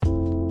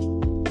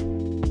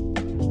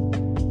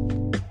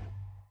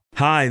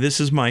Hi, this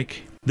is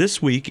Mike.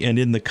 This week and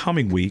in the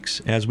coming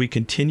weeks, as we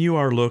continue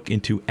our look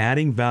into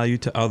adding value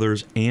to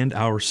others and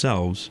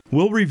ourselves,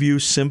 we'll review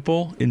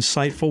simple,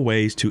 insightful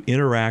ways to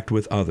interact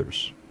with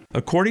others.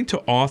 According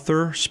to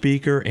author,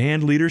 speaker,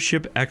 and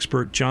leadership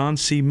expert John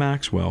C.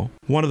 Maxwell,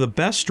 one of the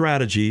best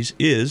strategies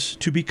is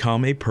to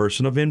become a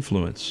person of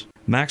influence.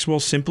 Maxwell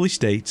simply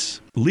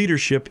states,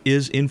 leadership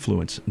is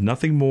influence,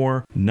 nothing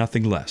more,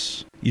 nothing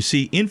less. You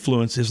see,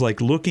 influence is like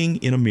looking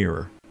in a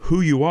mirror. Who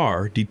you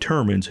are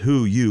determines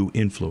who you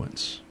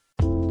influence.